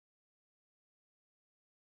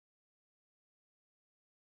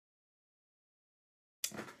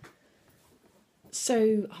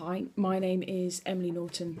Hi, my name is Emily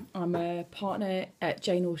Norton. I'm a partner at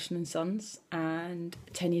J Norton and Sons, and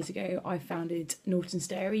 10 years ago I founded Norton's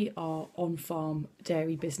Dairy, our on-farm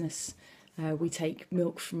dairy business. We take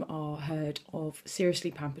milk from our herd of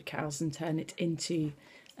seriously pampered cows and turn it into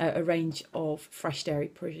a range of fresh dairy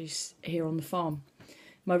produce here on the farm.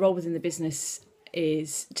 My role within the business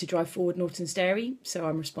is to drive forward Norton's Dairy, so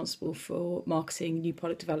I'm responsible for marketing, new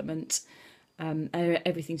product development,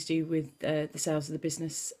 everything to do with the sales of the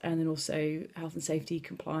business, and then also health and safety,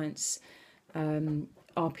 compliance,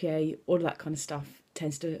 RPA, all of that kind of stuff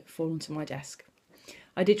tends to fall onto my desk.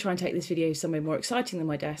 I did try and take this video somewhere more exciting than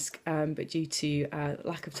my desk, but due to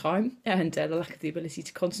lack of time and the lack of the ability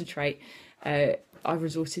to concentrate, I've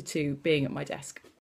resorted to being at my desk.